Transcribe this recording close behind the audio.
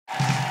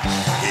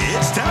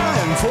It's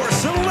time for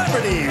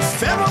Celebrity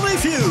Family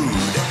Feud.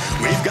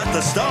 We've got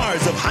the stars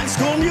of High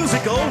School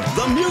Musical,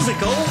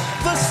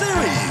 the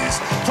series,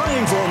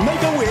 playing for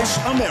Make-A-Wish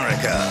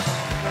America.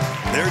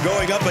 They're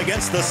going up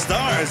against the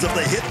stars of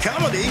the hit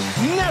comedy,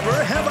 Never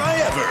Have I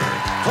Ever,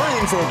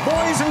 playing for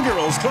Boys and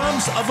Girls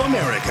Clubs of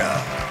America.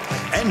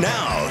 And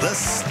now, the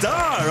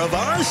star of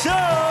our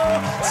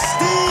show,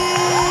 Steve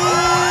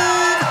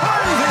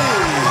Harvey.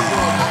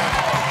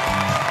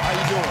 How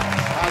you doing?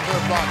 How's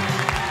everybody?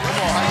 Come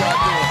on, how y'all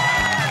doing?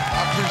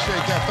 I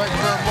appreciate that. Thank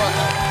you very much.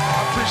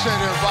 I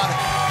appreciate everybody.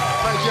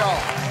 Thank y'all.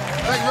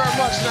 Thank you very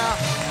much now.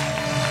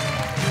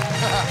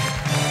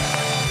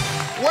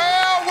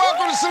 Well,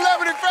 welcome to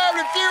Celebrity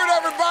Family Feud,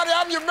 everybody.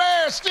 I'm your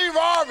man, Steve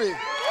Harvey.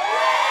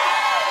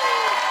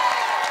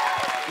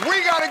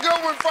 We got a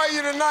good one for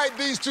you tonight.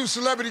 These two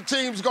celebrity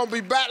teams gonna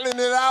be battling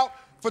it out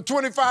for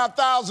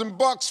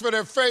 $25,000 for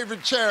their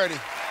favorite charity.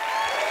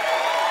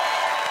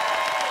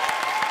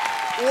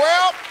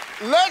 Well,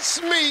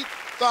 let's meet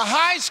the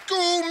High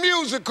School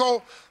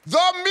Musical,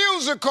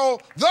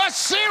 the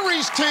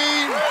series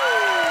team.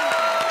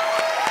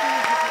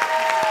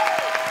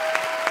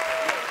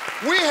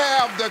 We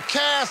have the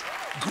cast,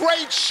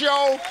 great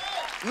show.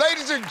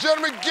 Ladies and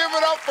gentlemen, give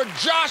it up for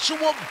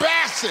Joshua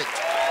Bassett.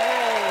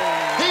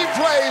 He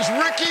plays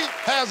Ricky,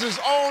 has his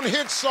own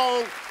hit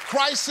song,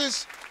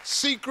 Crisis,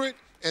 Secret,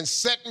 and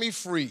Set Me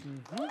Free.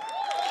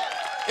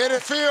 In a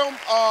film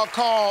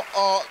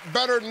called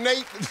Better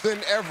Nate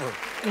Than Ever.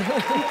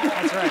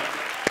 That's right.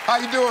 How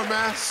you doing,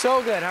 man?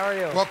 So good, how are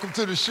you? Welcome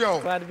to the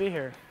show. Glad to be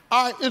here.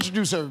 All right,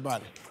 introduce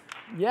everybody.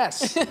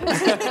 Yes.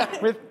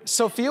 With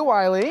Sophia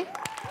Wiley,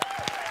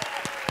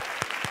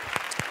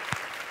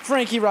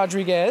 Frankie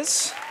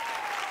Rodriguez,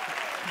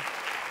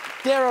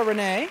 Dara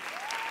Renee,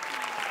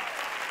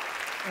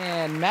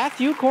 and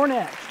Matthew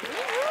Cornett.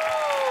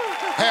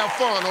 Have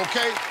fun,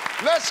 okay?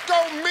 Let's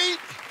go meet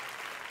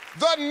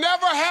the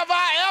Never Have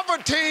I Ever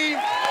team.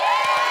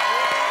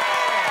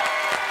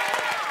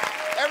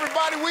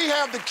 Everybody, we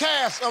have the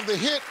cast of the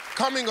hit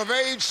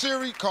coming-of-age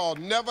series called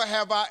Never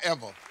Have I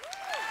Ever.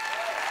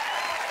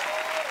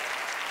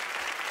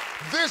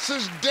 This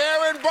is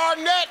Darren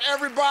Barnett,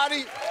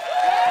 everybody.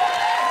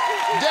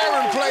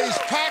 Darren plays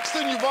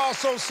Paxton. You've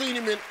also seen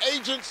him in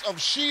Agents of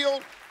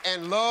S.H.I.E.L.D.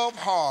 and Love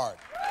Hard.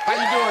 How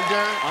you doing,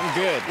 Darren? I'm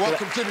good.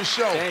 Welcome to the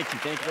show. Thank you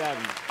for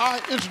having me. All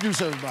right,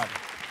 introduce everybody.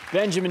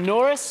 Benjamin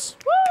Norris.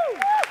 Woo!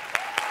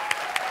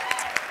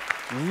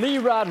 Lee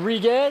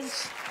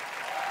Rodriguez.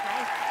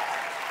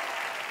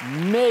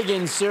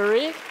 Megan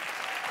Suri.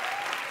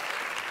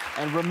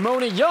 And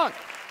Ramona Young.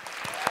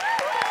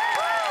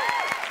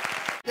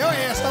 Your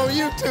ass on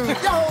YouTube.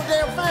 Your whole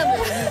damn family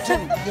on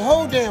YouTube. Your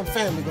whole damn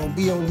family gonna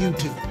be on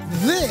YouTube.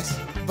 This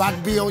about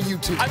to be on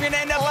YouTube. I'm gonna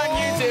end up on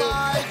YouTube. Oh,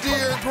 my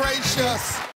dear gracious.